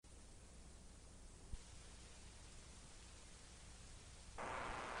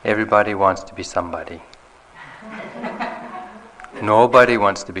Everybody wants to be somebody. Nobody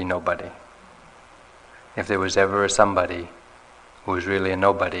wants to be nobody. If there was ever a somebody who was really a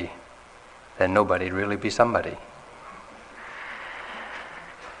nobody, then nobody'd really be somebody.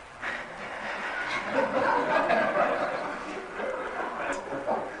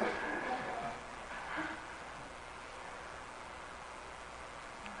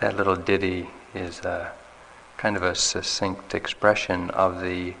 That little ditty is kind of a succinct expression of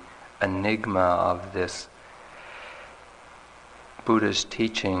the enigma of this Buddha's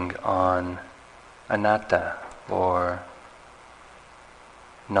teaching on anatta, or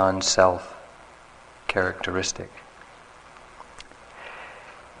non-self characteristic.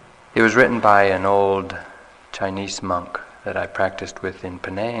 It was written by an old Chinese monk that I practiced with in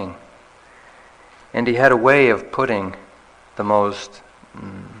Penang, and he had a way of putting the most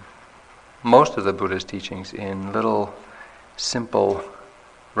of the Buddha's teachings in little simple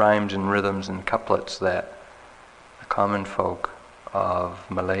rhymes and rhythms and couplets that the common folk of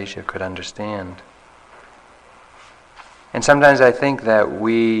Malaysia could understand. And sometimes I think that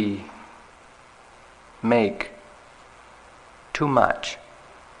we make too much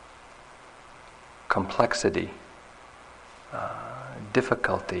complexity,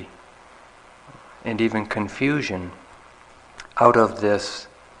 difficulty, and even confusion out of this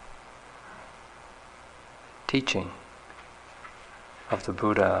teaching of the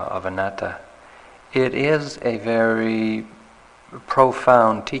Buddha of anatta. It is a very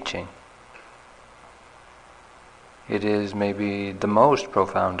profound teaching. It is maybe the most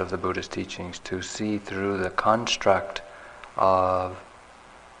profound of the Buddha's teachings, to see through the construct of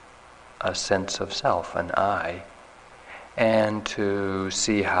a sense of self, an I, and to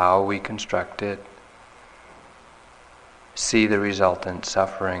see how we construct it, see the resultant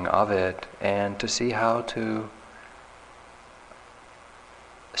suffering of it, and to see how to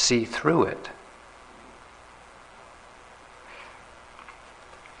see through it.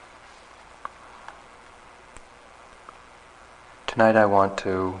 Tonight I want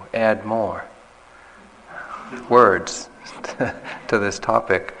to add more words to this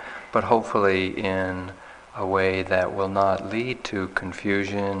topic, but hopefully in a way that will not lead to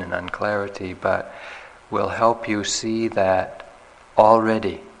confusion and unclarity, but will help you see that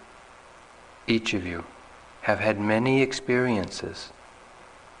already each of you have had many experiences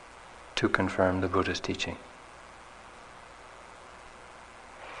to confirm the Buddha's teaching.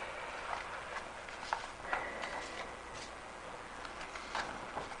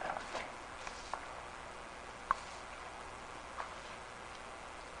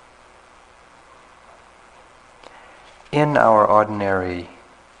 In our ordinary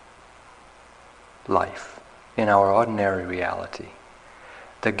life, in our ordinary reality,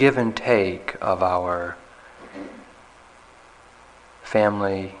 the give and take of our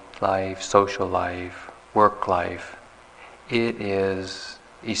family life, social life, work life, it is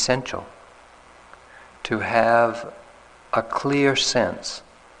essential to have a clear sense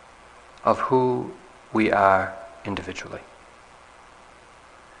of who we are individually,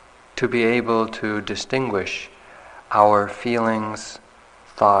 to be able to distinguish our feelings,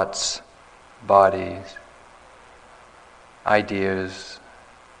 thoughts, bodies, ideas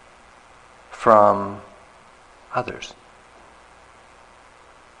from others.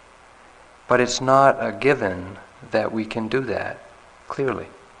 But it's not a given that we can do that clearly.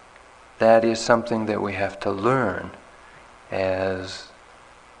 That is something that we have to learn as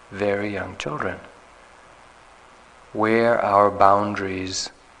very young children, where our boundaries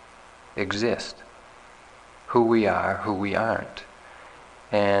exist, who we are, who we aren't.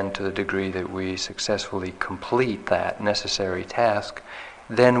 And to the degree that we successfully complete that necessary task,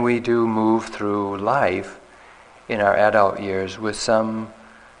 then we do move through life in our adult years with some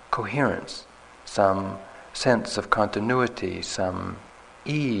coherence, some sense of continuity, some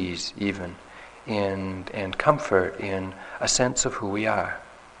ease even, and comfort in a sense of who we are.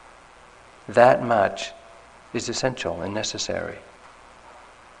 That much is essential and necessary.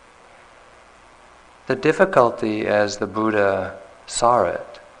 The difficulty, as the Buddha saw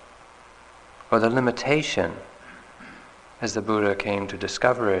it, or the limitation as the Buddha came to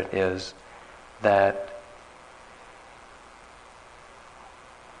discover it, is that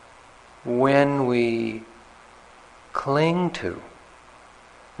when we cling to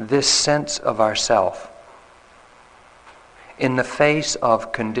this sense of ourself in the face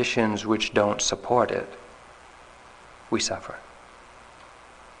of conditions which don't support it, we suffer.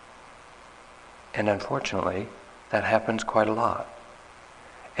 And unfortunately, that happens quite a lot.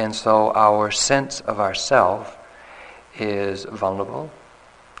 And so our sense of ourself is vulnerable,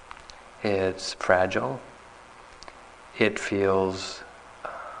 it's fragile, it feels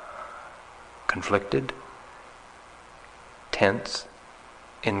conflicted, tense,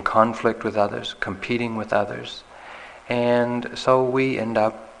 in conflict with others, competing with others, and so we end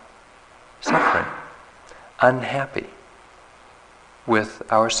up suffering, unhappy with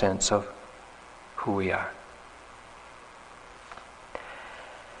our sense of who we are.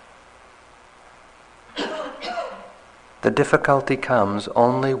 The difficulty comes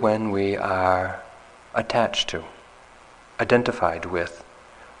only when we are attached to, identified with,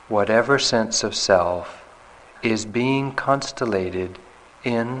 whatever sense of self is being constellated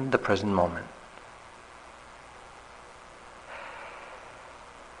in the present moment.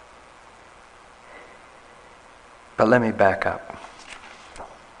 But let me back up.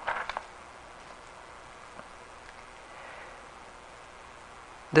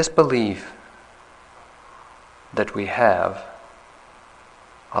 This belief that we have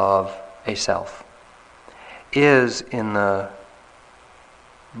of a self is, in the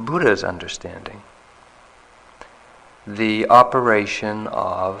Buddha's understanding, the operation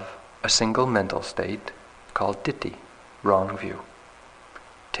of a single mental state called ditthi, wrong view,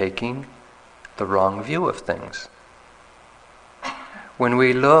 taking the wrong view of things. When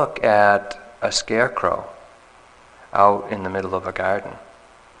we look at a scarecrow out in the middle of a garden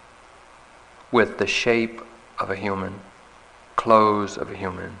with the shape of a human, clothes of a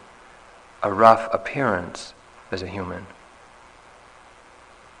human, a rough appearance as a human,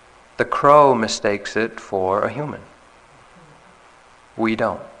 the crow mistakes it for a human. We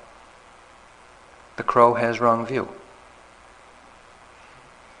don't. The crow has wrong view.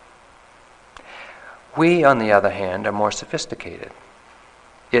 We, on the other hand, are more sophisticated.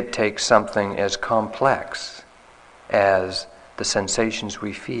 It takes something as complex as the sensations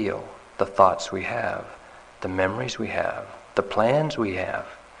we feel, the thoughts we have, the memories we have, the plans we have,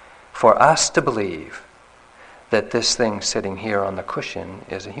 for us to believe that this thing sitting here on the cushion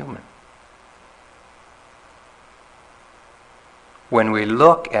is a human. When we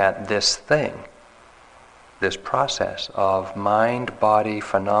look at this thing, this process of mind-body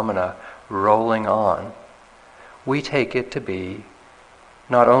phenomena rolling on, we take it to be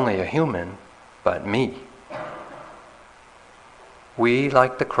not only a human, but me. We,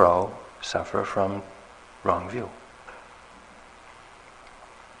 like the crow, suffer from wrong view.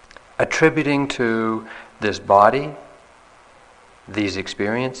 Attributing to this body, these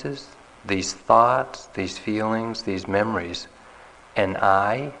experiences, these thoughts, these feelings, these memories, an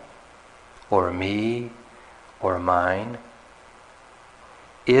I, or a me, or a mine,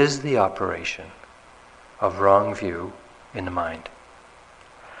 is the operation of wrong view in the mind.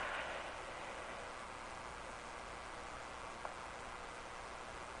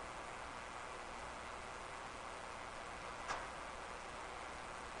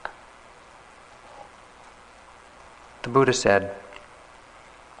 The Buddha said,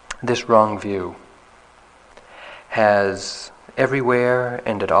 this wrong view has everywhere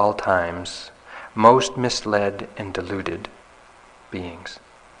and at all times most misled and deluded beings.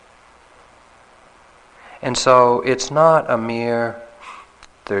 And so it's not a mere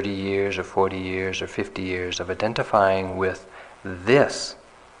 30 years or 40 years or 50 years of identifying with this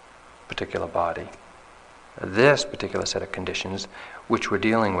particular body, this particular set of conditions which we're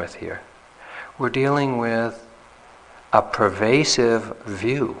dealing with here. We're dealing with a pervasive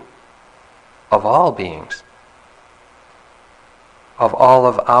view of all beings, of all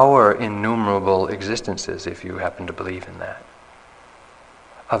of our innumerable existences, if you happen to believe in that.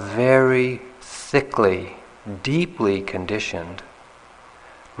 A very thickly, deeply conditioned,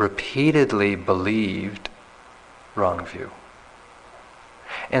 repeatedly believed wrong view.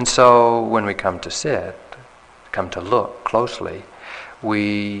 And so when we come to sit, come to look closely,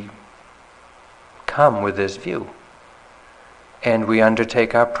 we come with this view. And we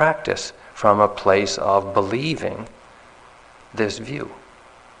undertake our practice from a place of believing this view,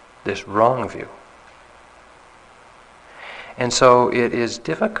 this wrong view. And so it is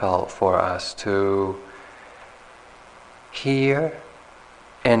difficult for us to hear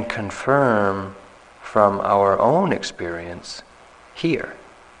and confirm from our own experience here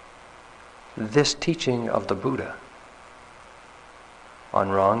this teaching of the Buddha on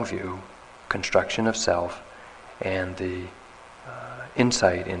wrong view, construction of self, and the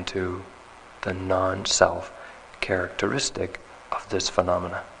insight into the non-self characteristic of this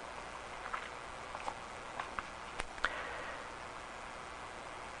phenomena.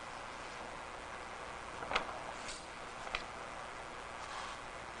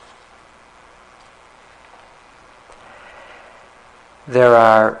 There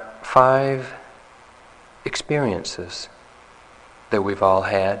are 5 experiences that we've all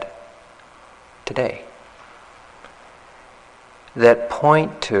had today that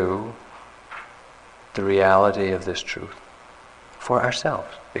point to the reality of this truth for ourselves,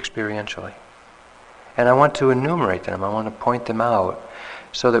 experientially. And I want to enumerate them, I want to point them out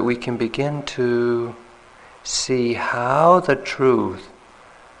so that we can begin to see how the truth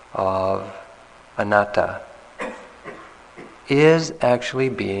of anatta is actually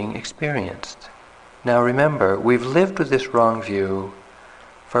being experienced. Now remember, we've lived with this wrong view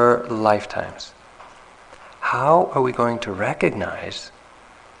for lifetimes. How are we going to recognize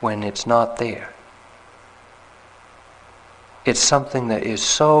when it's not there? It's something that is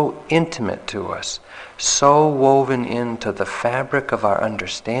so intimate to us, so woven into the fabric of our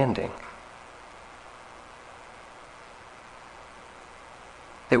understanding,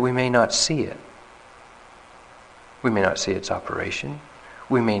 that we may not see it. We may not see its operation.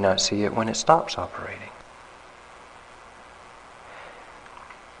 We may not see it when it stops operating.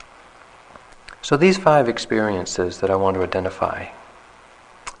 So these 5 experiences that I want to identify,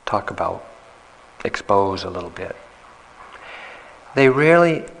 talk about, expose a little bit, they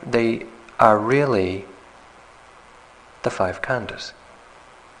are really the 5 khandhas,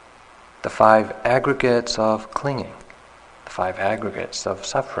 the 5 aggregates of clinging, the 5 aggregates of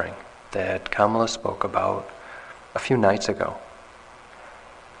suffering that Kamala spoke about a few nights ago.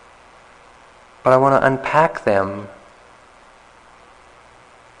 But I want to unpack them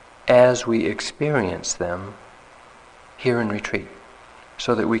as we experience them here in retreat,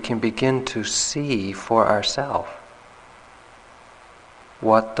 so that we can begin to see for ourselves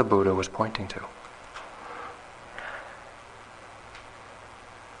what the Buddha was pointing to.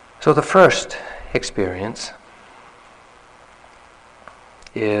 So the first experience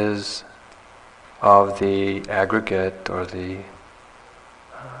is of the aggregate or the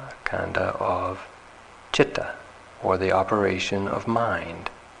khandha of citta, or the operation of mind,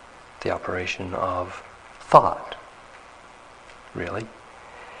 the operation of thought, really.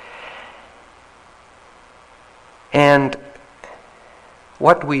 And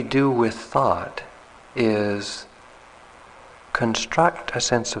what we do with thought is construct a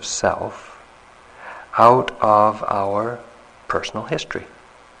sense of self out of our personal history.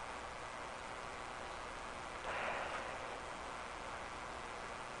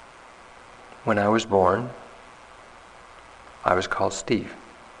 When I was born, I was called Steve.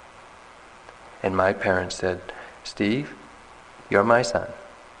 And my parents said, "Steve, you're my son.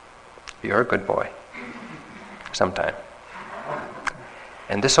 You're a good boy. Sometime.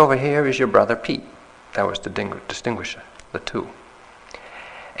 And this over here is your brother Pete." That was to distinguish the two.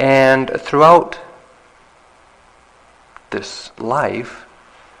 And throughout this life,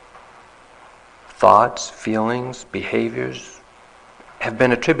 thoughts, feelings, behaviors have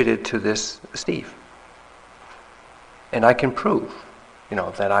been attributed to this Steve. And I can prove,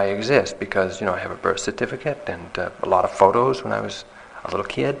 that I exist because, I have a birth certificate and a lot of photos when I was a little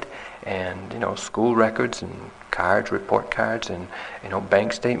kid, and, school records and cards, report cards, and,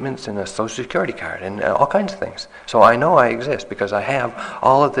 bank statements and a social security card and all kinds of things. So I know I exist because I have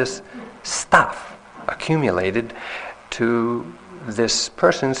all of this stuff accumulated to this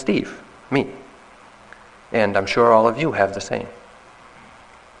person, Steve, me. And I'm sure all of you have the same.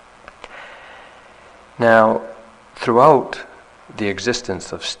 Now, throughout the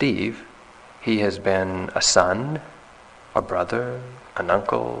existence of Steve, he has been a son, a brother, an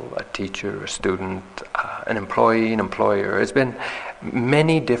uncle, a teacher, a student, an employee, an employer. It's been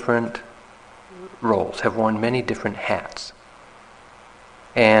many different roles, have worn many different hats.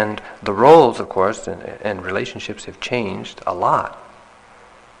 And the roles, of course, and relationships have changed a lot.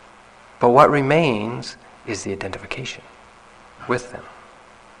 But what remains is the identification with them.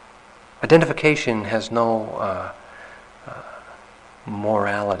 Identification has no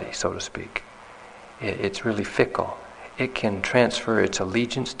morality, so to speak. It's really fickle. It can transfer its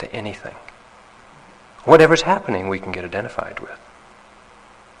allegiance to anything. Whatever's happening, we can get identified with.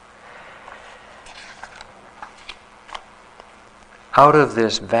 Out of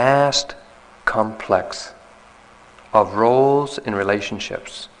this vast complex of roles and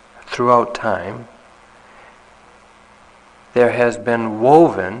relationships throughout time, there has been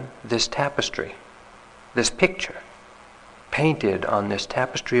woven this tapestry, this picture, painted on this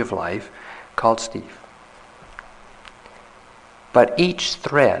tapestry of life called Steve. But each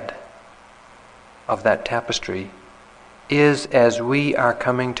thread of that tapestry is, as we are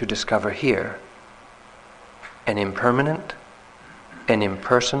coming to discover here, an impermanent, an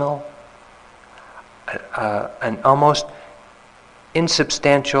impersonal, an almost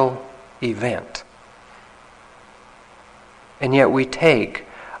insubstantial event. And yet we take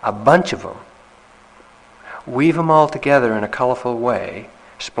a bunch of them, weave them all together in a colorful way,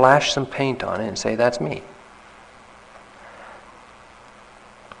 splash some paint on it and say, "That's me."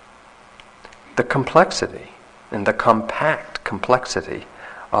 the complexity and the compact complexity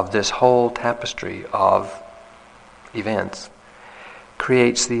of this whole tapestry of events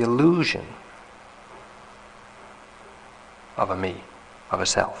creates the illusion of a me, of a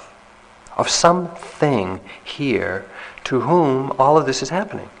self, of something here to whom all of this is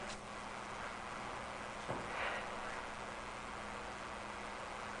happening.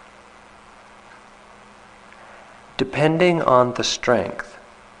 Depending on the strength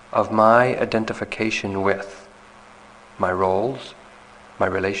of my identification with my roles, my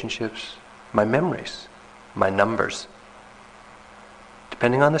relationships, my memories, my numbers,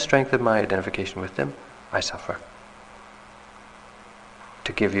 depending on the strength of my identification with them, I suffer.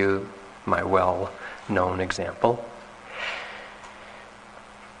 To give you my well-known example,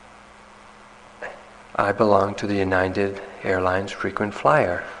 I belong to the United Airlines Frequent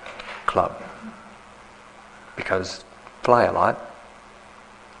Flyer Club because I fly a lot.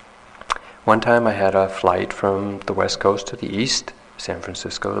 One time I had a flight from the West Coast to the East, San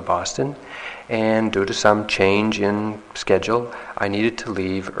Francisco to Boston, and due to some change in schedule, I needed to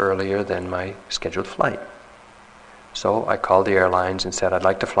leave earlier than my scheduled flight. So I called the airlines and said I'd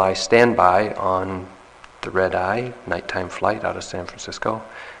like to fly standby on the red-eye nighttime flight out of San Francisco.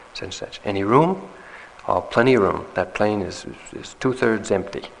 Such. Any room? Oh, plenty of room. That plane is 2/3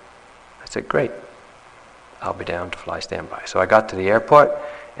 empty. I said, great. I'll be down to fly standby. So I got to the airport,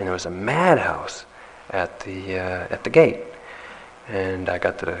 and there was a madhouse at the gate. And I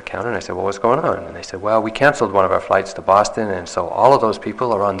got to the counter, and I said, well, what's going on? And they said, well, we canceled one of our flights to Boston, and so all of those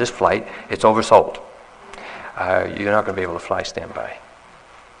people are on this flight. It's oversold. You're not going to be able to fly standby.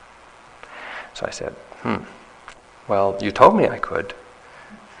 So I said, well, you told me I could.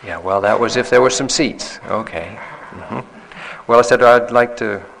 Yeah, well, that was if there were some seats. Okay. Well, I said, I'd like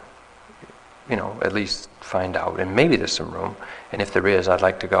to, at least find out, and maybe there's some room, and if there is, I'd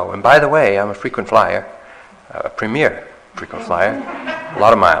like to go. And by the way, I'm a frequent flyer, a premier frequent flyer, a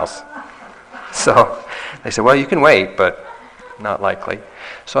lot of miles. So they said, well, you can wait, but not likely.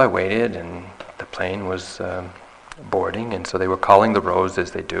 So I waited, and the plane was boarding, and so they were calling the rows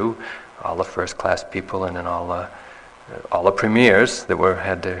as they do, all the first-class people, and then all the premiers that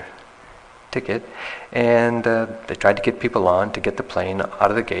had their ticket, and they tried to get people on to get the plane out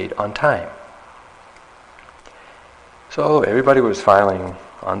of the gate on time. So everybody was filing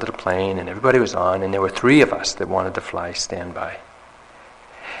onto the plane, and everybody was on, and there were 3 of us that wanted to fly standby.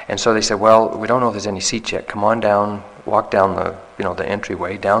 And so they said, well, we don't know if there's any seats yet. Come on down, walk down the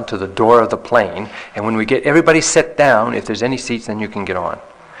entryway, down to the door of the plane, and when we get everybody set down, if there's any seats, then you can get on.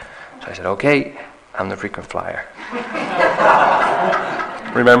 So I said, okay, I'm the frequent flyer.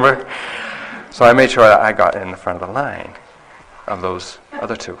 Remember? So I made sure that I got in the front of the line of those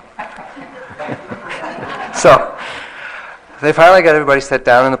other 2. So they finally got everybody set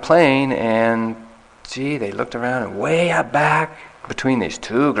down in the plane, and they looked around, and way up back, between these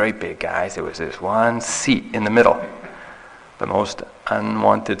 2 great big guys, there was this one seat in the middle, the most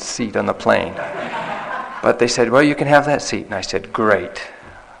unwanted seat on the plane. But they said, well, you can have that seat. And I said, great.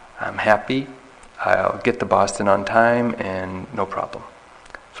 I'm happy. I'll get to Boston on time, and no problem.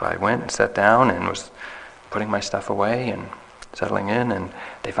 So I went and sat down and was putting my stuff away and settling in, and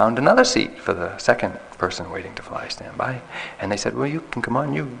they found another seat for the second person waiting to fly standby. And they said, well, you can come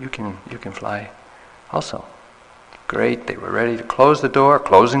on, you can fly also. Great. They were ready to closing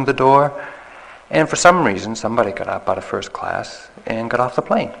the door, and for some reason somebody got up out of first class and got off the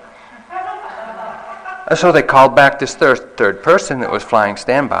plane. So they called back this third person that was flying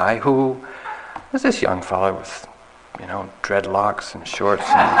standby, who was this young fellow with dreadlocks and shorts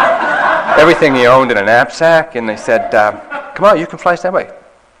and everything he owned in a knapsack, and they said, come on, you can fly standby.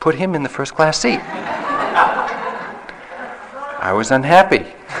 Put him in the first class seat. I was unhappy.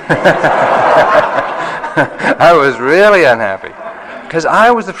 I was really unhappy, because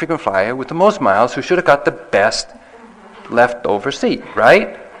I was the frequent flyer with the most miles who should have got the best leftover seat,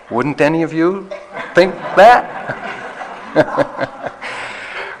 right? Wouldn't any of you think that?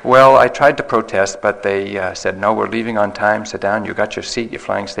 Well, I tried to protest, but they said, no, we're leaving on time, sit down, you got your seat, you're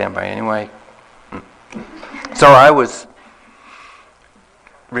flying standby anyway. So I was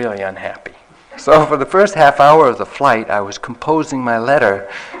really unhappy. So for the first half hour of the flight, I was composing my letter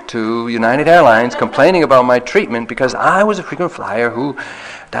to United Airlines complaining about my treatment because I was a frequent flyer who,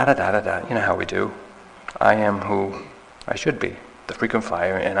 da-da-da-da-da, you know how we do. I am who I should be, the frequent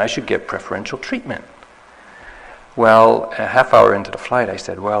flyer, and I should get preferential treatment. Well, a half hour into the flight, I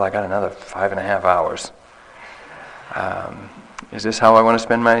said, well, I got another 5.5 hours. Is this how I want to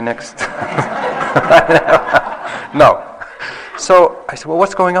spend my next? No. So I said, well,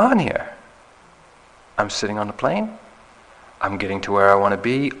 what's going on here? I'm sitting on the plane. I'm getting to where I want to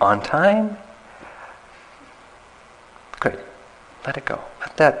be on time. Good. Let it go.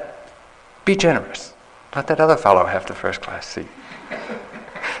 Let that, be generous. Let that other fellow have the first class seat.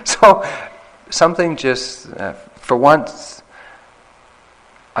 So, something just, for once,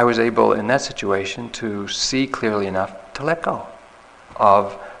 I was able in that situation to see clearly enough to let go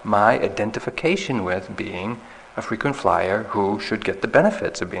of my identification with being a frequent flyer who should get the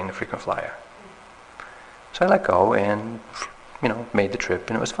benefits of being a frequent flyer. So I let go and, made the trip,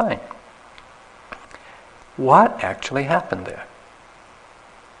 and it was fine. What actually happened there?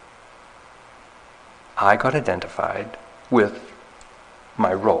 I got identified with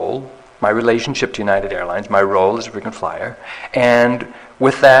my role, my relationship to United Airlines, my role as a frequent flyer, and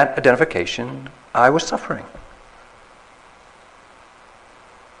with that identification, I was suffering.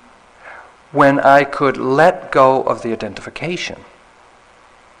 When I could let go of the identification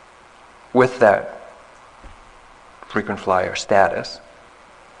with that frequent flyer status,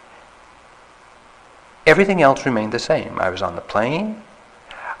 everything else remained the same. I was on the plane,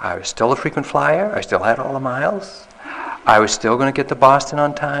 I was still a frequent flyer, I still had all the miles, I was still going to get to Boston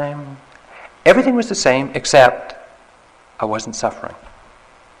on time. Everything was the same except I wasn't suffering.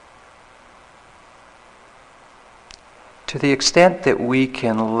 To the extent that we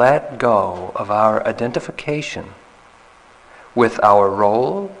can let go of our identification with our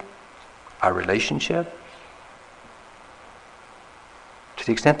role, our relationship, to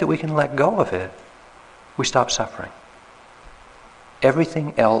the extent that we can let go of it, we stop suffering.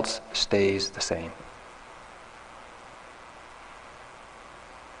 Everything else stays the same.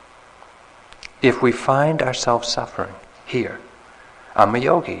 If we find ourselves suffering here, I'm a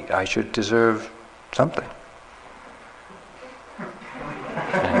yogi, I should deserve something.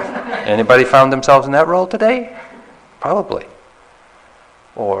 Anybody found themselves in that role today? Probably.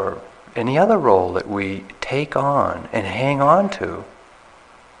 Or any other role that we take on and hang on to,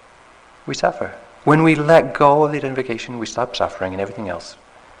 we suffer. When we let go of the identification, we stop suffering and everything else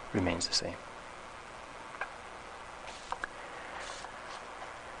remains the same.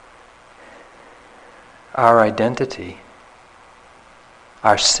 Our identity,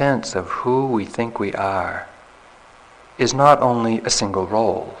 our sense of who we think we are, is not only a single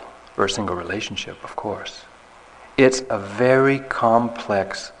role or a single relationship, of course. It's a very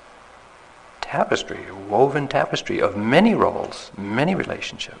complex tapestry, a woven tapestry of many roles, many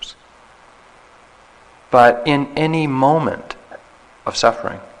relationships. But in any moment of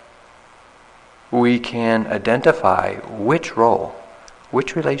suffering, we can identify which role,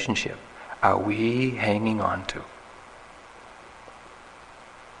 which relationship are we hanging on to.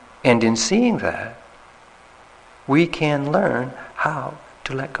 And in seeing that, we can learn how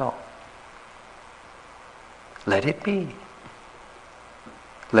to let go. Let it be.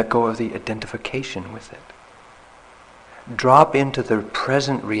 Let go of the identification with it. Drop into the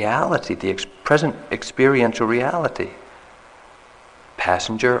present reality, the present experiential reality.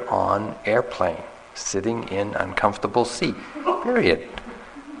 Passenger on airplane, sitting in uncomfortable seat. Period.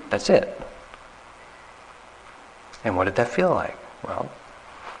 That's it. And what did that feel like? Well,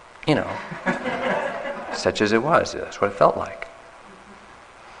 such as it was, that's what it felt like.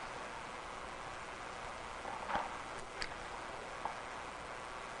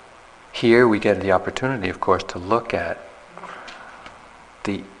 Here we get the opportunity, of course, to look at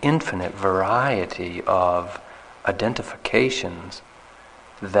the infinite variety of identifications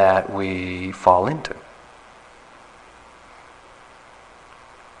that we fall into.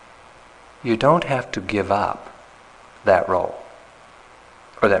 You don't have to give up that role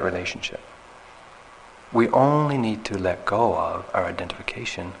or that relationship. We only need to let go of our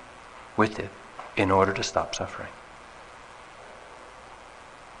identification with it in order to stop suffering.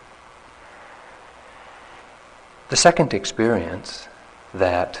 The second experience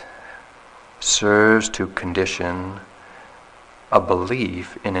that serves to condition a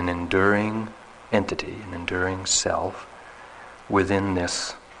belief in an enduring entity, an enduring self within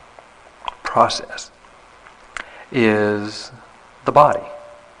this process is the body.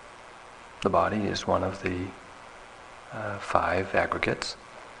 The body is one of the 5 aggregates.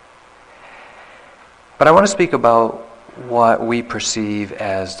 But I want to speak about what we perceive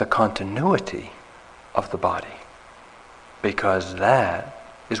as the continuity of the body, because that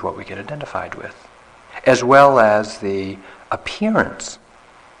is what we get identified with, as well as the appearance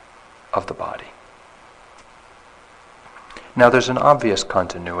of the body. Now there's an obvious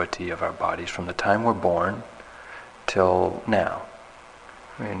continuity of our bodies from the time we're born till now.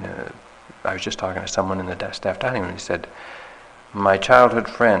 I was just talking to someone in the staff dining room, and he said, my childhood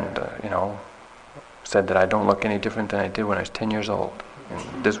friend, said that I don't look any different than I did when I was 10 years old.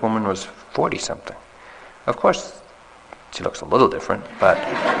 And this woman was 40-something. Of course, she looks a little different, but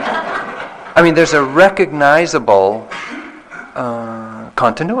there's a recognizable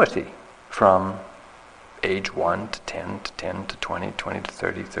continuity from age 1 to 10 to 10 to 20, 20 to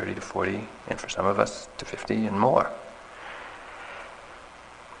 30, 30 to 40, and for some of us to 50 and more.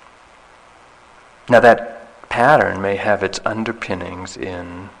 Now that pattern may have its underpinnings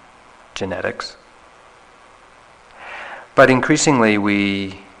in genetics, but increasingly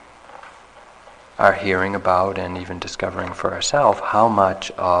we are hearing about and even discovering for ourselves how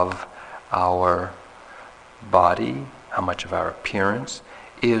much of our body, how much of our appearance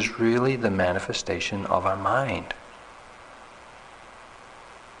is really the manifestation of our mind.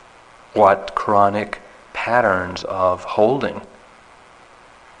 What chronic patterns of holding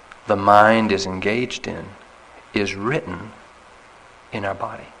the mind is engaged in is written in our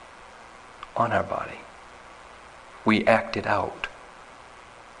body, on our body. We act it out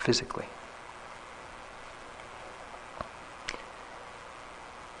physically.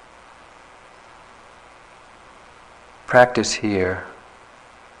 Practice here,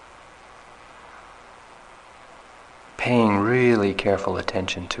 paying really careful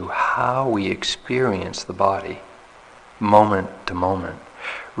attention to how we experience the body, moment to moment,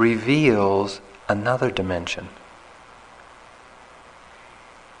 reveals another dimension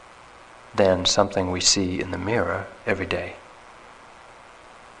than something we see in the mirror every day.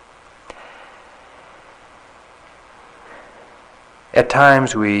 At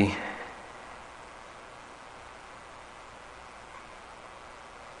times we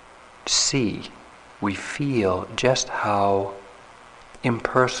we feel just how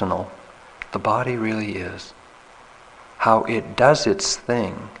impersonal the body really is, how it does its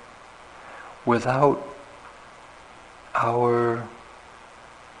thing without our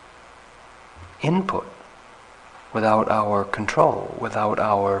input, without our control, without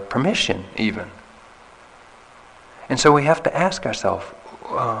our permission even. And so we have to ask ourselves,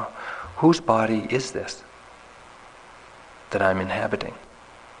 whose body is this that I'm inhabiting?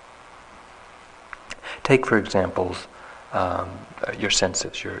 Take, for example, your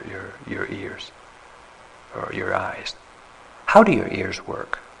senses, your ears, or your eyes. How do your ears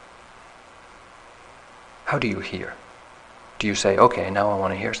work? How do you hear? Do you say, okay, now I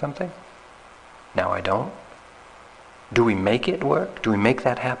want to hear something? Now I don't? Do we make it work? Do we make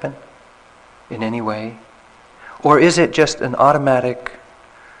that happen in any way? Or is it just an automatic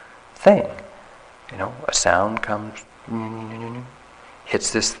thing? You know, a sound comes,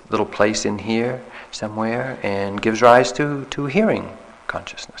 hits this little place in here somewhere and gives rise to hearing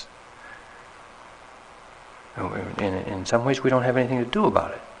consciousness. In some ways we don't have anything to do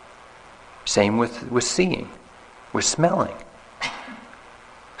about it. Same with seeing, with smelling.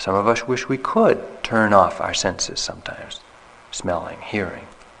 Some of us wish we could turn off our senses sometimes. Smelling, hearing,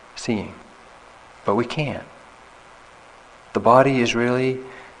 seeing. But we can't. The body is really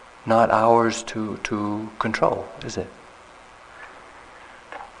not ours to control, is it?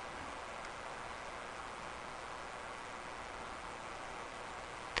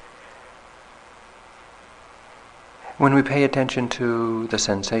 When we pay attention to the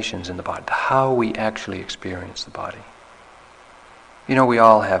sensations in the body, how we actually experience the body. You know, we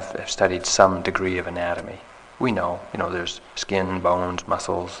all have studied some degree of anatomy. We know, there's skin, bones,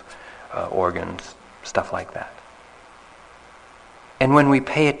 muscles, organs, stuff like that. And when we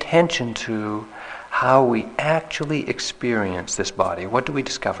pay attention to how we actually experience this body, what do we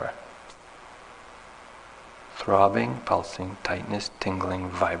discover? Throbbing, pulsing, tightness, tingling,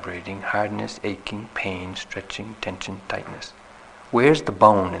 vibrating, hardness, aching, pain, stretching, tension, tightness. Where's the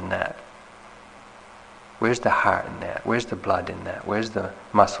bone in that? Where's the heart in that? Where's the blood in that? Where's the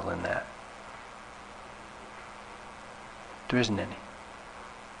muscle in that? There isn't any.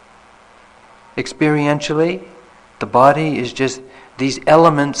 Experientially, the body is just these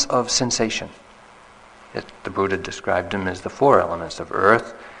elements of sensation. The Buddha described them as the four elements of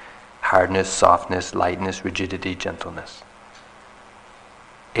earth, hardness, softness, lightness, rigidity, gentleness.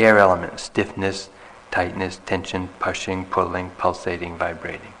 Air element, stiffness, tightness, tension, pushing, pulling, pulsating,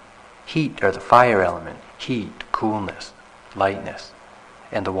 vibrating. Heat, or the fire element, heat, coolness, lightness.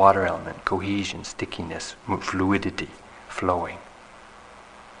 And the water element, cohesion, stickiness, fluidity, flowing.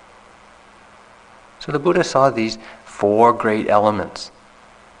 So the Buddha saw these four great elements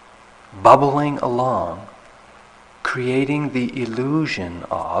bubbling along, creating the illusion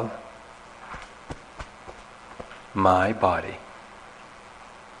of my body.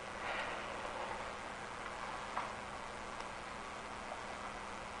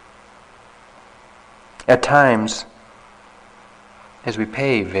 At times, as we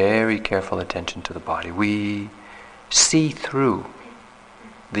pay very careful attention to the body, we see through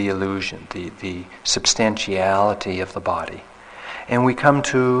the illusion, the substantiality of the body. And we come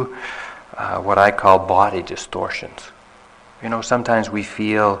to what I call body distortions. Sometimes we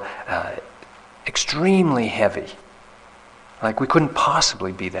feel extremely heavy, like we couldn't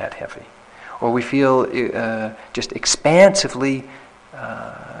possibly be that heavy. Or we feel just expansively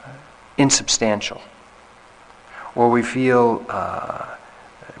insubstantial. Or we feel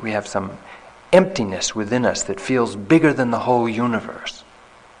we have some emptiness within us that feels bigger than the whole universe.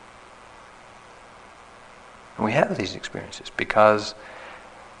 And we have these experiences because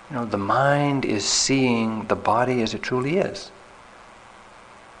the mind is seeing the body as it truly is.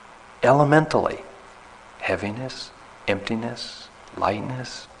 Elementally, heaviness, emptiness,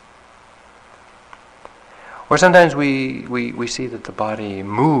 lightness. Or sometimes we see that the body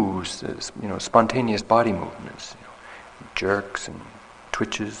moves, spontaneous body movements, jerks and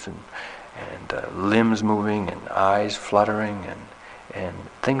twitches and limbs moving and eyes fluttering and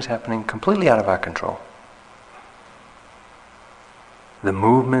things happening completely out of our control. The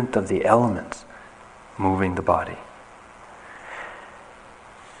movement of the elements moving the body.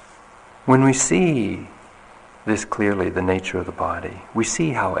 When we see this clearly, the nature of the body, we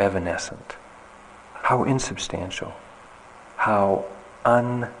see how evanescent, how insubstantial, how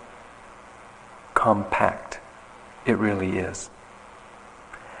uncompact it really is.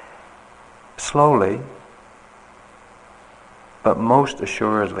 Slowly, but most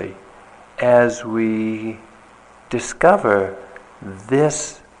assuredly, as we discover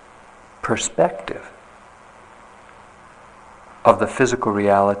this perspective of the physical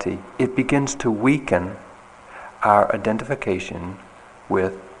reality, it begins to weaken our identification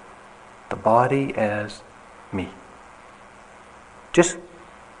with the body as me. Just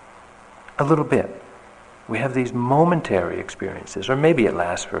a little bit. We have these momentary experiences, or maybe it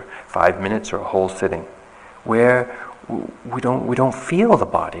lasts for 5 minutes or a whole sitting, where we don't feel the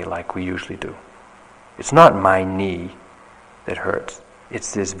body like we usually do. It's not my knee that hurts.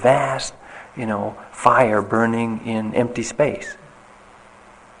 It's this vast, fire burning in empty space.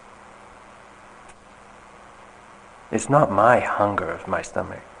 It's not my hunger of my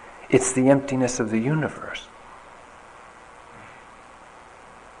stomach. It's the emptiness of the universe.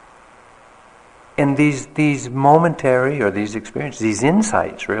 And these momentary, or these experiences, these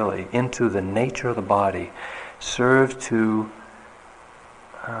insights really, into the nature of the body, serve to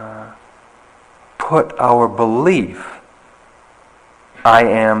put our belief, I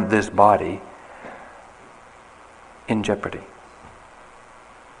am this body, in jeopardy.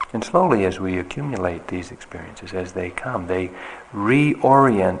 And slowly, as we accumulate these experiences, as they come, they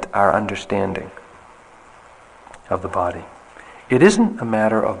reorient our understanding of the body. It isn't a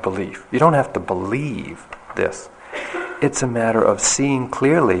matter of belief. You don't have to believe this. It's a matter of seeing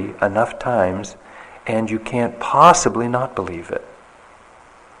clearly enough times, and you can't possibly not believe it.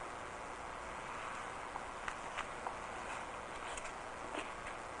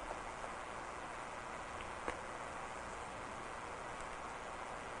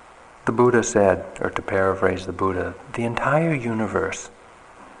 The Buddha said, or to paraphrase the Buddha, the entire universe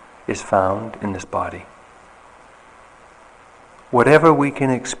is found in this body. Whatever we can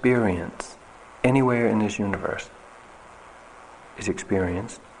experience anywhere in this universe is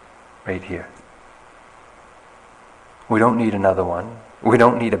experienced right here. We don't need another one. We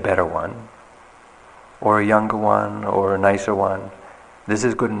don't need a better one, or a younger one, or a nicer one. This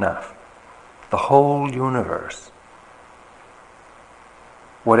is good enough. The whole universe,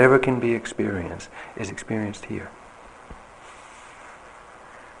 whatever can be experienced, is experienced here.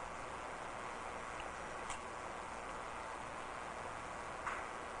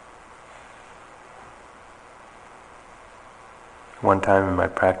 One time in my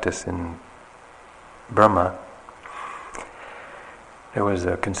practice in Burma, there was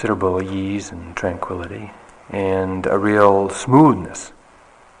a considerable ease and tranquility and a real smoothness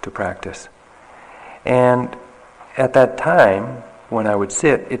to practice. And at that time, when I would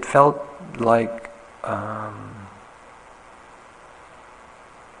sit, it felt like I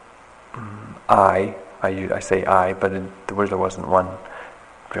say I, but there wasn't one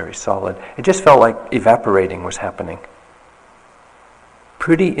very solid. It just felt like evaporating was happening.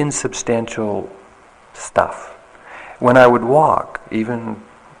 Pretty insubstantial stuff. When I would walk, even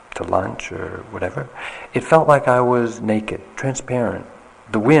to lunch or whatever, it felt like I was naked, transparent.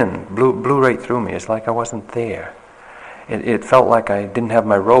 The wind blew right through me. It's like I wasn't there. It felt like I didn't have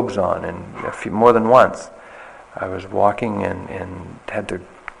my robes on, and more than once I was walking and had to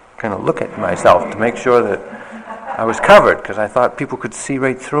kind of look at myself to make sure that I was covered, because I thought people could see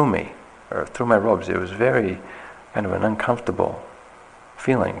right through me, or through my robes. It was very kind of an uncomfortable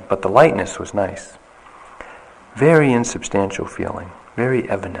feeling, but the lightness was nice. Very insubstantial feeling, very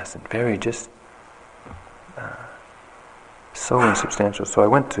evanescent, very just so insubstantial. So I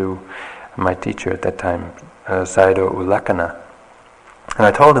went to my teacher at that time, Sayadaw Ulekana. And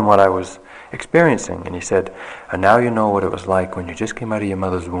I told him what I was experiencing, and he said, and now you know what it was like when you just came out of your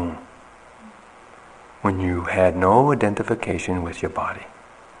mother's womb, when you had no identification with your body.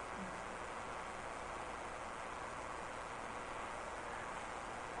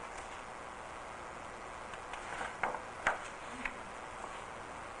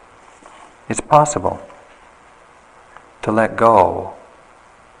 It's possible to let go,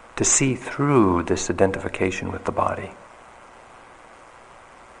 to see through this identification with the body,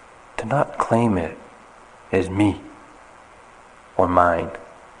 to not claim it as me or mine,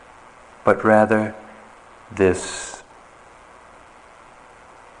 but rather this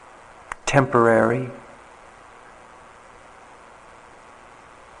temporary,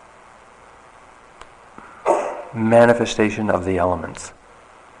 manifestation of the elements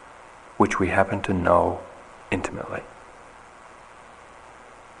which we happen to know intimately.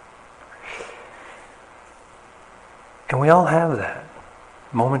 And we all have that,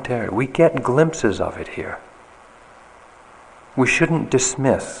 momentary. We get glimpses of it here. We shouldn't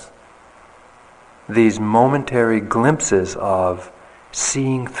dismiss these momentary glimpses of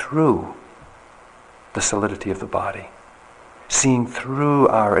seeing through the solidity of the body, seeing through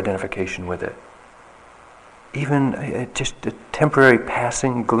our identification with it. Even just a temporary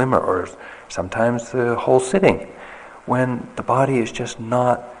passing glimmer, or sometimes the whole sitting, when the body is just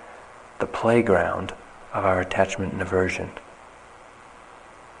not the playground of our attachment and aversion.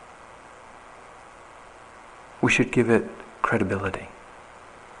 We should give it credibility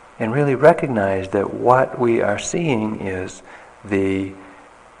and really recognize that what we are seeing is the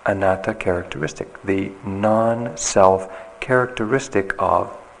anatta characteristic, the non-self characteristic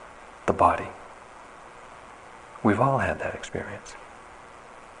of the body. We've all had that experience.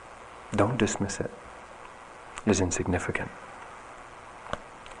 Don't dismiss it as insignificant.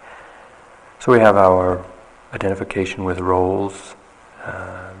 So we have our identification with roles,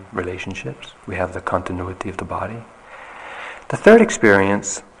 relationships. We have the continuity of the body. The third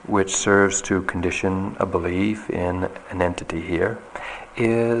experience, which serves to condition a belief in an entity here,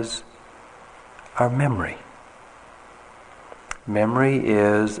 is our memory. Memory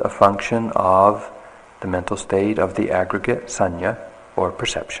is a function of the mental state of the aggregate sanya, or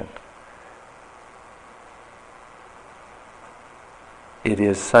perception. It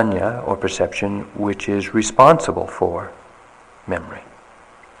is sanya, or perception, which is responsible for memory.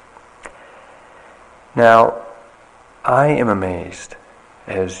 Now, I am amazed,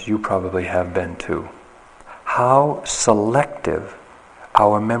 as you probably have been too, how selective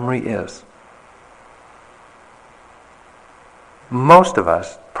our memory is. Most of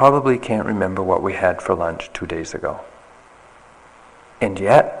us probably can't remember what we had for lunch 2 days ago. And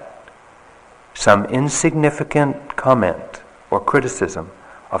yet, some insignificant comment or criticism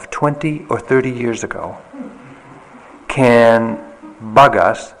of 20 or 30 years ago can bug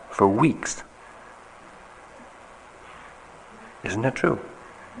us for weeks. Isn't it true?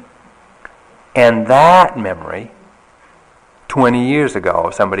 And that memory, 20 years ago,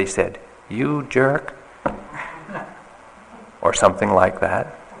 somebody said, "You jerk," or something like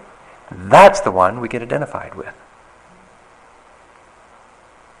that. That's the one we get identified with.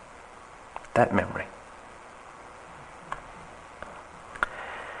 That memory.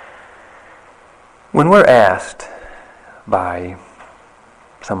 When we're asked by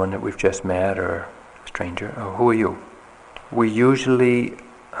someone that we've just met or a stranger, "Oh, who are you?" we usually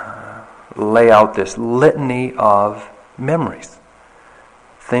lay out this litany of memories,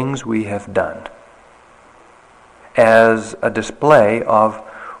 things we have done, as a display of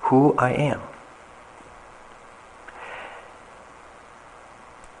who I am.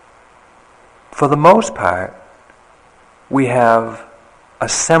 For the most part, we have a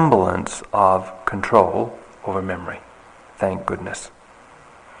semblance of control over memory. Thank goodness.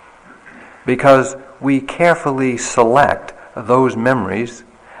 Because we carefully select those memories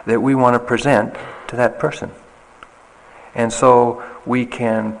that we want to present to that person. And so we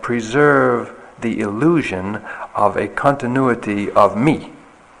can preserve the illusion of a continuity of me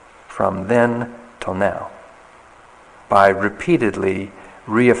from then till now by repeatedly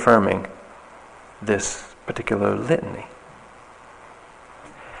reaffirming this particular litany.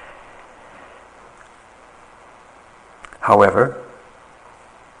 However,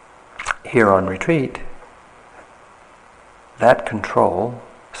 here on retreat, that control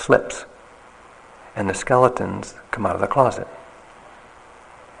slips and the skeletons come out of the closet.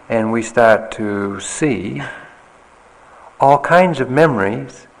 And we start to see all kinds of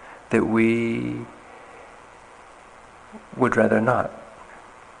memories that we would rather not,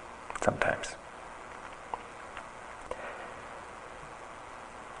 sometimes.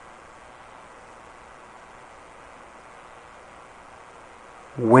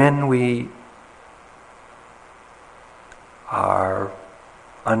 when we are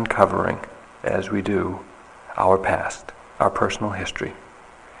uncovering, as we do, our past, our personal history,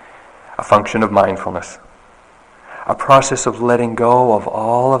 a function of mindfulness, a process of letting go of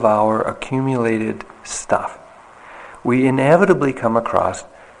all of our accumulated stuff, we inevitably come across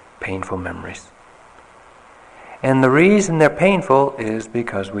painful memories. And the reason they're painful is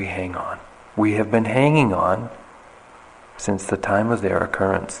because we hang on. We have been hanging on since the time of their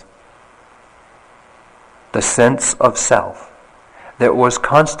occurrence. The sense of self that was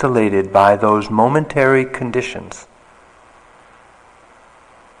constellated by those momentary conditions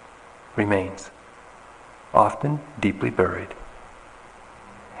remains, often deeply buried.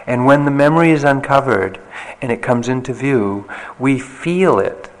 And when the memory is uncovered and it comes into view, we feel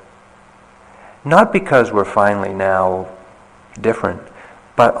it. Not because we're finally now different,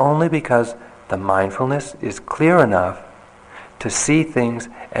 but only because the mindfulness is clear enough to see things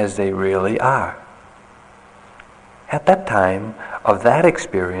as they really are. At that time of that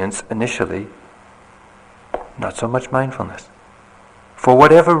experience, initially, not so much mindfulness. For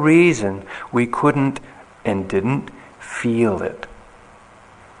whatever reason, we couldn't and didn't feel it.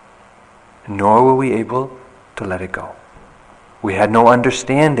 Nor were we able to let it go. We had no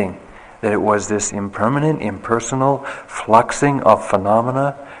understanding that it was this impermanent, impersonal fluxing of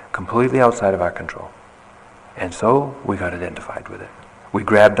phenomena completely outside of our control. And so we got identified with it. We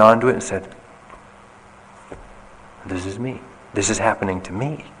grabbed onto it and said, this is me. This is happening to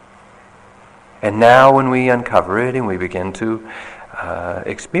me. And now when we uncover it and we begin to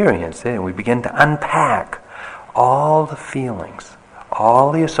experience it and we begin to unpack all the feelings,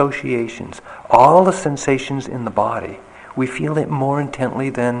 all the associations, all the sensations in the body, we feel it more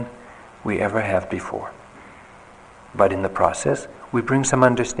intently than we ever have before. But in the process, we bring some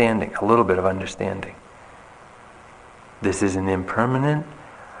understanding, a little bit of understanding. This is an impermanent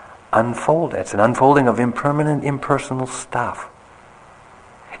unfold. It's an unfolding of impermanent, impersonal stuff.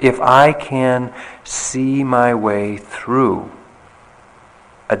 If I can see my way through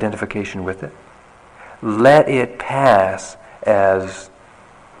identification with it, let it pass as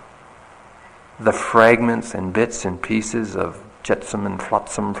the fragments and bits and pieces of jetsam and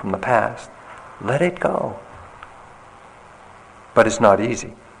flotsam from the past, let it go. But it's not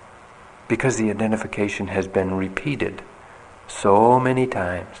easy, because the identification has been repeated so many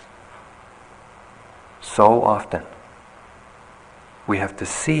times, so often. We have to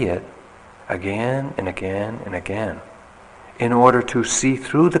see it again and again and again in order to see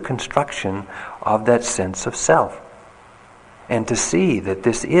through the construction of that sense of self, and to see that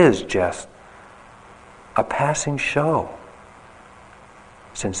this is just a passing show.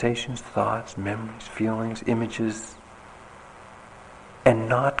 Sensations, thoughts, memories, feelings, images, and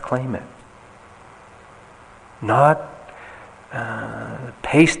not claim it. Not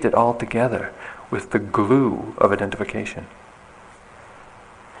paste it all together with the glue of identification.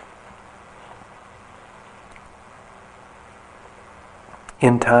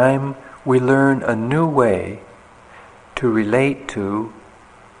 In time, we learn a new way to relate to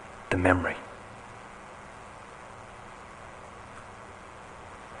the memory.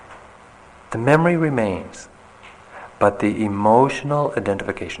 The memory remains, but the emotional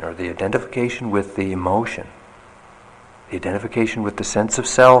identification, or the identification with the emotion, the identification with the sense of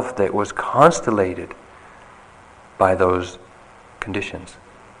self that was constellated by those conditions,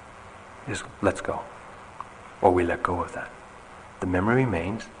 is let's go. Or we let go of that. The memory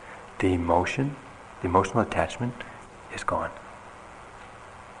remains, the emotion, the emotional attachment is gone.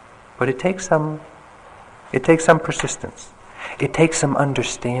 But it takes some persistence. It takes some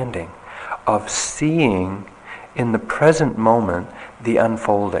understanding of seeing in the present moment the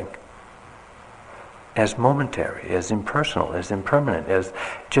unfolding as momentary, as impersonal, as impermanent, as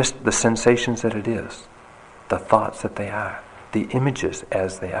just the sensations that it is, the thoughts that they are, the images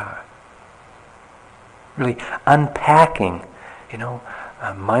as they are. Really unpacking,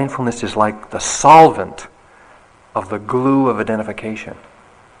 mindfulness is like the solvent of the glue of identification.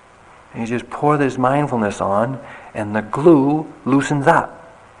 And you just pour this mindfulness on and the glue loosens up.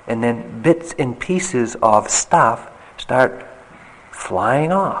 And then bits and pieces of stuff start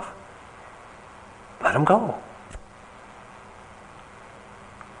flying off. Let them go.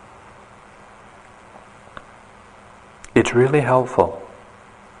 It's really helpful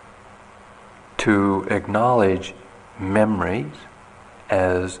to acknowledge memories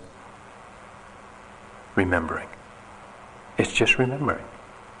as remembering. It's just remembering.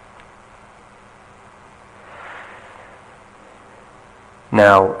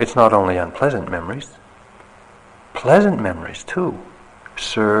 Now, it's not only unpleasant memories. Pleasant memories, too,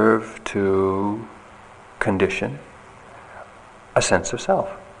 serve to condition a sense of self.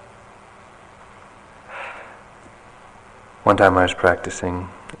 One time I was practicing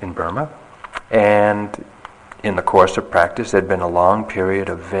in Burma, and in the course of practice there had been a long period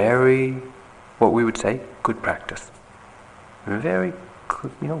of very, what we would say, good practice. Very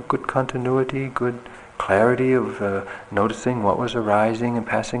good continuity, good clarity of noticing what was arising and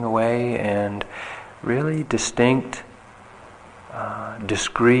passing away, and really distinct,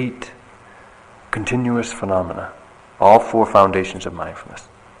 discrete, continuous phenomena. All four foundations of mindfulness.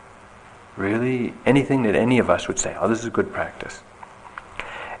 Really, anything that any of us would say, oh, this is good practice.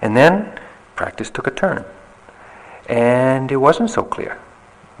 And then, practice took a turn. And it wasn't so clear.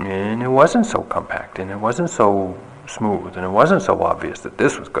 And it wasn't so compact. And it wasn't so smooth. And it wasn't so obvious that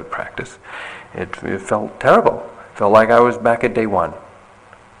this was good practice. It felt terrible. It felt like I was back at day one.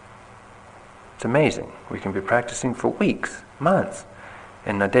 It's amazing. We can be practicing for weeks, months.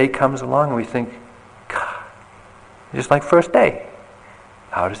 And a day comes along and we think, God, just like first day.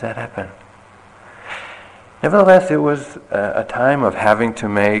 How does that happen? Nevertheless, it was a time of having to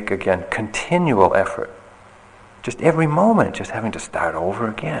make, again, continual effort. Just every moment, just having to start over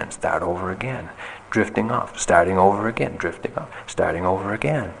again, drifting off, starting over again, drifting off, starting over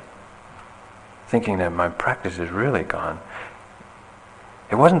again. Thinking that my practice is really gone.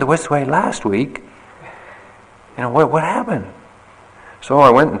 It wasn't this way last week. What happened? So I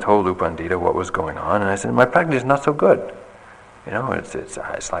went and told U Pandita what was going on, and I said, my practice is not so good.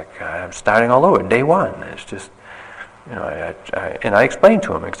 It's like I'm starting all over, day one. It's just, and I explained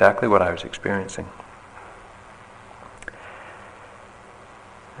to him exactly what I was experiencing.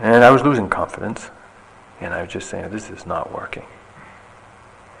 And I was losing confidence, and I was just saying, this is not working.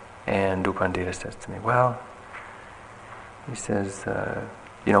 And U Pandita says to me, well, he says,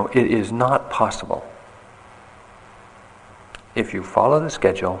 it is not possible. If you follow the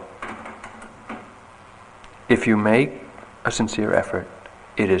schedule, if you make a sincere effort,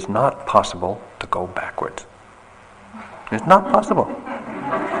 it is not possible to go backwards. It's not possible.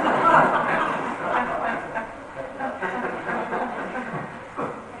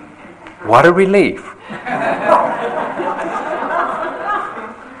 What a relief.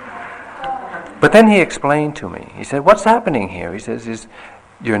 But then he explained to me, he said, what's happening here? He says, is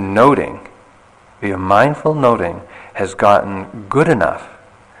your noting, your mindful noting has gotten good enough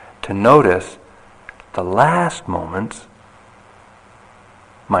to notice the last moment's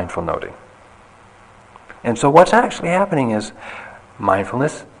mindful noting. And so what's actually happening is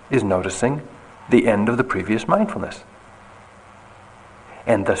mindfulness is noticing the end of the previous mindfulness.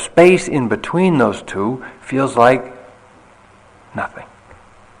 And the space in between those two feels like nothing.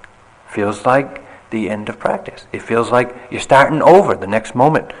 Feels like the end of practice. It feels like you're starting over the next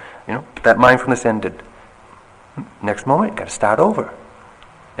moment. That mindfulness ended. Next moment, got to start over.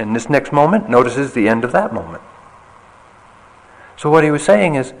 And this next moment notices the end of that moment. So what he was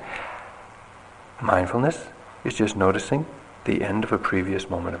saying is, mindfulness is just noticing the end of a previous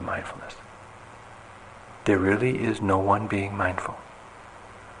moment of mindfulness. There really is no one being mindful.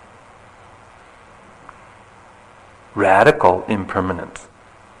 Radical impermanence.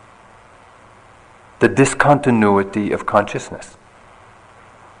 The discontinuity of consciousness.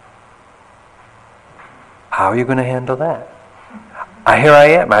 How are you going to handle that? Here I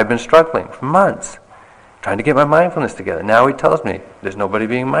am. I've been struggling for months, trying to get my mindfulness together. Now he tells me there's nobody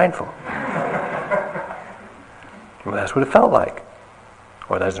being mindful. Well, that's what it felt like.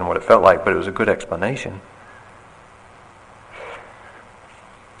 Or that isn't what it felt like, but it was a good explanation.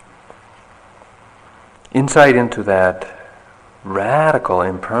 Insight into that radical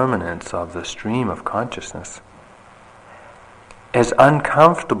impermanence of the stream of consciousness, as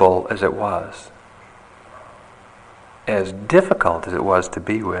uncomfortable as it was, as difficult as it was to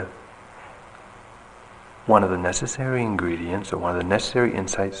be with, one of the necessary ingredients or one of the necessary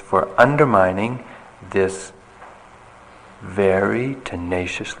insights for undermining this very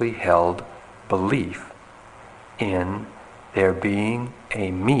tenaciously held belief in there being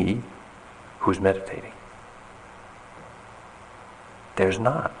a me who's meditating. There's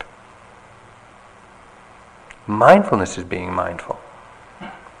not. Mindfulness is being mindful.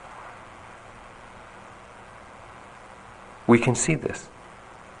 We can see this.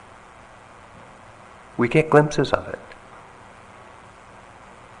 We get glimpses of it.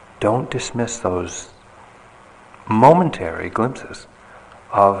 Don't dismiss those momentary glimpses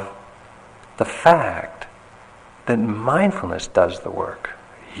of the fact that mindfulness does the work.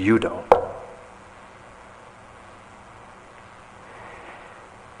 You don't.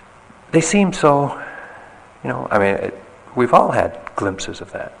 They seem so, we've all had glimpses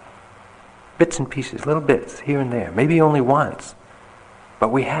of that. Bits and pieces, little bits, here and there, maybe only once. But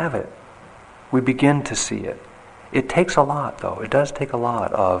we have it. We begin to see it. It takes a lot, though. It does take a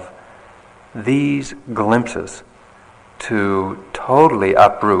lot of these glimpses to totally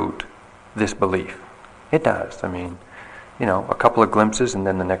uproot this belief. It does. I mean, a couple of glimpses and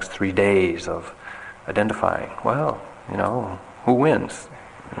then the next 3 days of identifying. Well, who wins?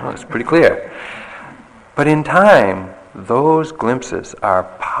 It's pretty clear. But in time, those glimpses are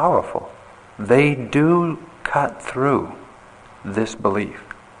powerful. They do cut through this belief,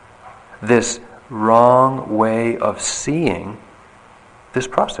 this wrong way of seeing this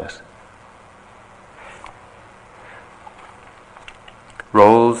process.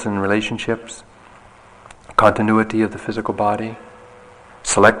 Roles and relationships, continuity of the physical body,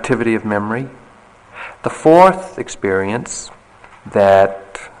 selectivity of memory. The fourth experience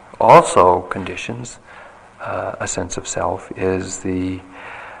that also conditions a sense of self is the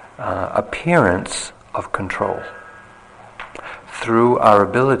appearance of control through our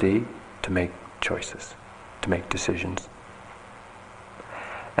ability to make choices, to make decisions.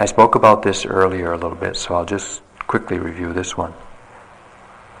 I spoke about this earlier a little bit, so I'll just quickly review this one.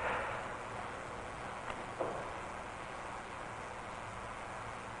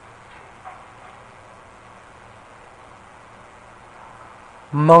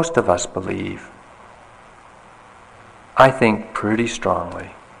 Most of us believe, I think pretty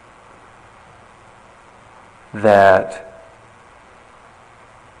strongly, that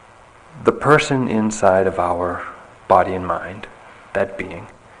the person inside of our body and mind, that being,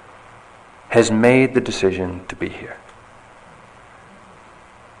 has made the decision to be here.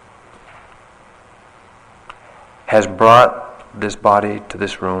 Has brought this body to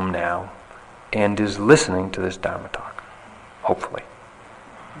this room now and is listening to this Dharma talk, hopefully.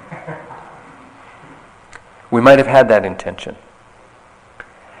 We might have had that intention.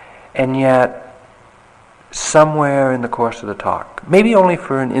 And yet, somewhere in the course of the talk, maybe only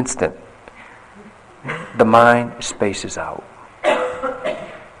for an instant, the mind spaces out.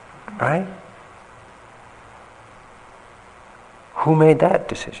 Right? Who made that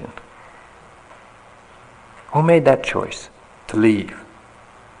decision? Who made that choice to leave?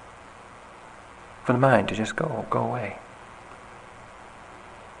 For the mind to just go away.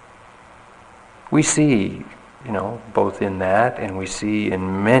 We see, both in that and we see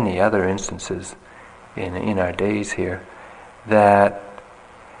in many other instances in our days here, that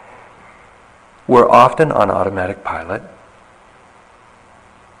we're often on automatic pilot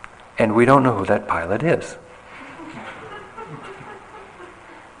and we don't know who that pilot is.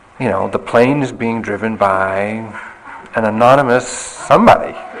 The plane is being driven by an anonymous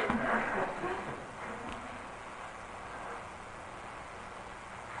somebody.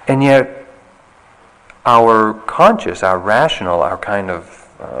 And yet, our conscious, our rational, our kind of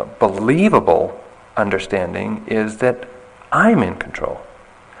believable understanding is that I'm in control.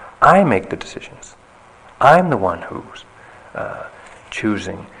 I make the decisions. I'm the one who's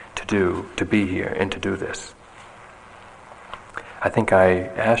choosing to be here and to do this. I think I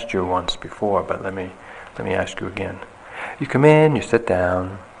asked you once before, but let me ask you again. You come in, you sit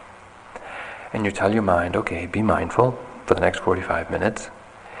down, and you tell your mind, okay, be mindful for the next 45 minutes.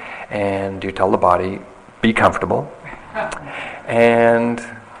 And you tell the body, be comfortable. And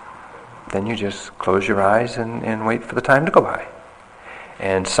then you just close your eyes and wait for the time to go by.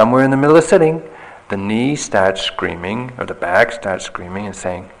 And somewhere in the middle of sitting, the knee starts screaming, or the back starts screaming and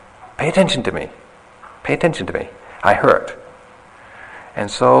saying, pay attention to me. Pay attention to me. I hurt. And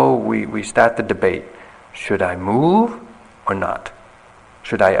so we start the debate. Should I move or not?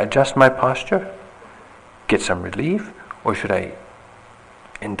 Should I adjust my posture, get some relief, or should I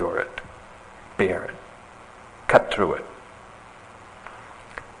endure it, bear it, cut through it?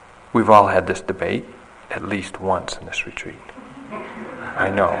 We've all had this debate at least once in this retreat. I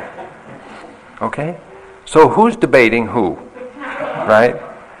know. Okay? So who's debating who? Right?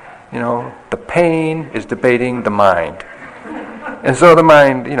 The pain is debating the mind. And so the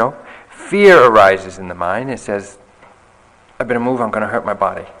mind, fear arises in the mind. It says, I better move, I'm going to hurt my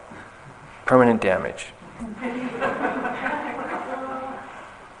body. Permanent damage.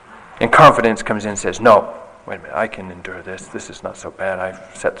 And confidence comes in and says, no, wait a minute, I can endure this. This is not so bad.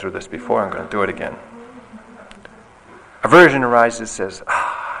 I've sat through this before. I'm going to do it again. Aversion arises, says,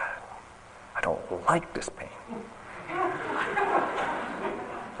 I don't like this pain.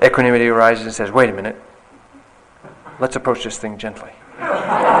 Equanimity arises and says, wait a minute. Let's approach this thing gently.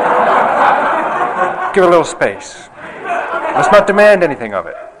 Give it a little space. Let's not demand anything of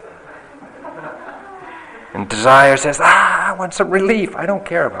it. And desire says, I want some relief. I don't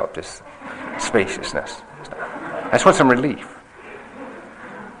care about this spaciousness. I just want some relief.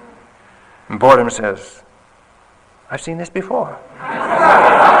 And boredom says, I've seen this before.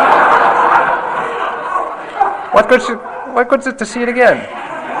 What good's it to see it again?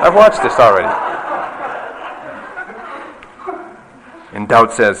 I've watched this already. And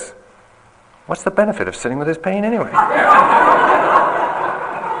doubt says, what's the benefit of sitting with this pain anyway?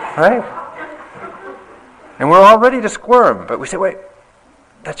 Right? And we're all ready to squirm, but we say, wait,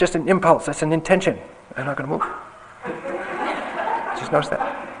 that's just an impulse, that's an intention. I'm not going to move. Just notice that.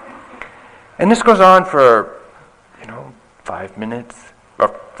 And this goes on for, 5 minutes,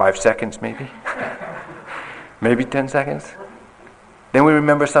 or 5 seconds maybe. Maybe 10 seconds. Then we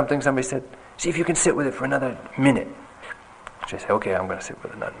remember something somebody said, see if you can sit with it for another minute. So I say, okay, I'm going to sit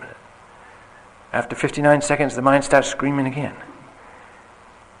with it another minute. After 59 seconds, the mind starts screaming again.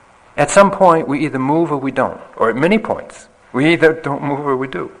 At some point, we either move or we don't. Or at many points, we either don't move or we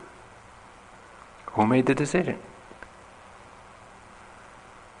do. Who made the decision?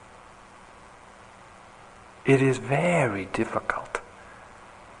 It is very difficult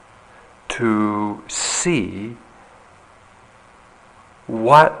to see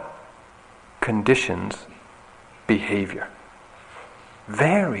what conditions behavior.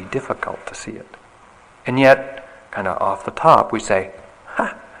 Very difficult to see it. And yet, kind of off the top, we say,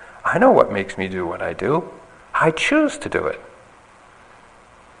 I know what makes me do what I do. I choose to do it.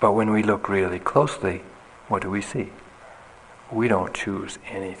 But when we look really closely, what do we see? We don't choose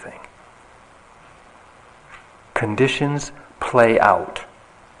anything. Conditions play out.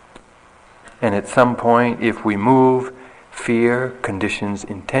 And at some point, if we move, fear conditions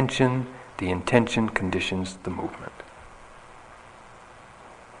intention, the intention conditions the movement.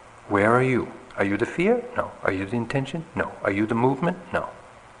 Where are you? Are you the fear? No. Are you the intention? No. Are you the movement? No.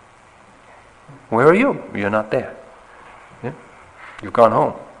 Where are you? You're not there. Yeah? You've gone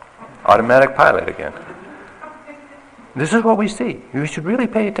home. Automatic pilot again. This is what we see. You should really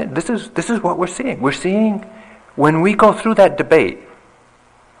pay attention. This is what we're seeing. We're seeing when we go through that debate,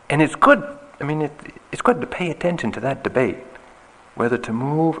 and it's good. It's good to pay attention to that debate, whether to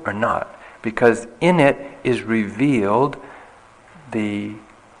move or not, because in it is revealed the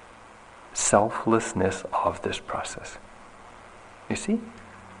selflessness of this process. You see?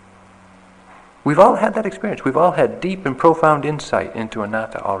 We've all had that experience. We've all had deep and profound insight into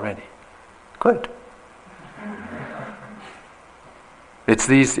anatta already. Good. It's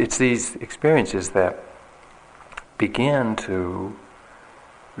these experiences that begin to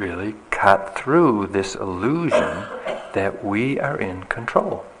really cut through this illusion that we are in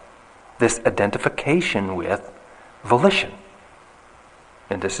control. This identification with volition.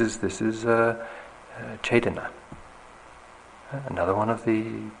 And this is Chaitanya. Another one of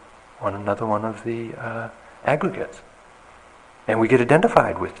the aggregates. And we get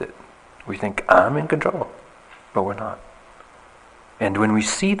identified with it. We think, I'm in control. But we're not. And when we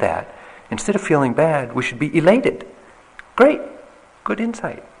see that, instead of feeling bad, we should be elated. Great. Good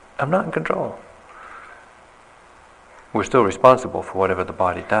insight. I'm not in control. We're still responsible for whatever the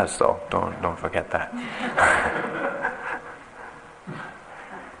body does, though. Don't forget that.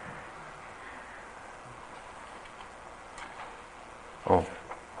 Oh,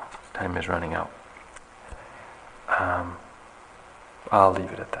 time is running out. I'll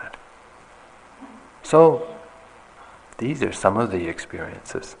leave it at that. So, these are some of the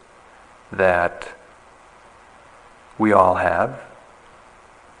experiences that we all have.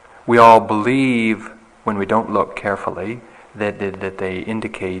 We all believe, when we don't look carefully, that they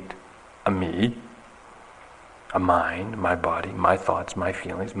indicate a me, a mind, my body, my thoughts, my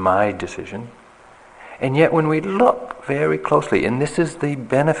feelings, my decision. And yet when we look very closely, and this is the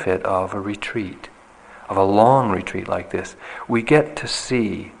benefit of a retreat, of a long retreat like this, we get to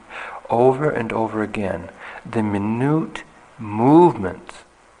see over and over again the minute movements,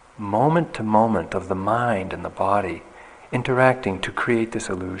 moment to moment, of the mind and the body interacting to create this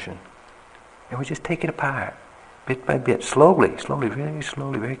illusion. And we just take it apart, bit by bit, slowly, very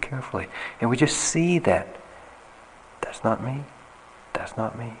slowly, very carefully. And we just see that that's not me, that's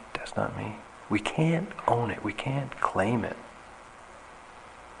not me, that's not me. We can't own it, we can't claim it.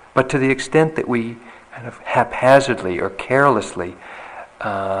 But to the extent that we kind of haphazardly or carelessly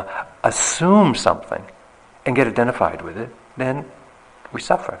assume something and get identified with it, then we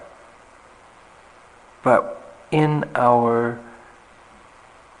suffer. But in our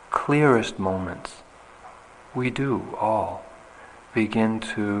clearest moments, we do all begin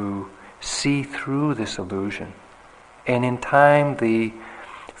to see through this illusion. And in time, the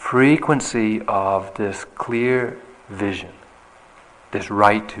frequency of this clear vision, this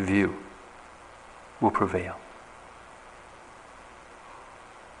right view, will prevail.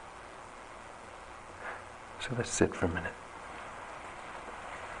 So let's sit for a minute.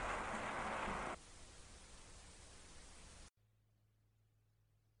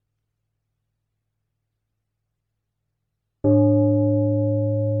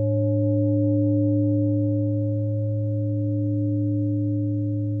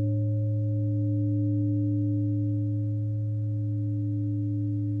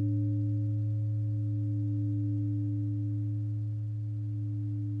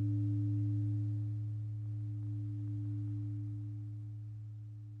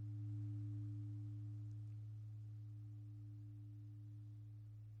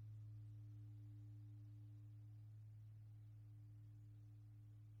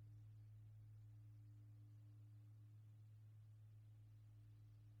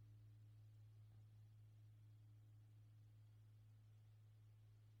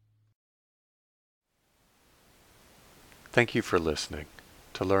 Thank you for listening.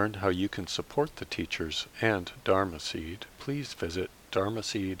 To learn how you can support the teachers and Dharma Seed, please visit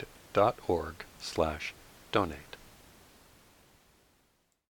dharmaseed.org/donate.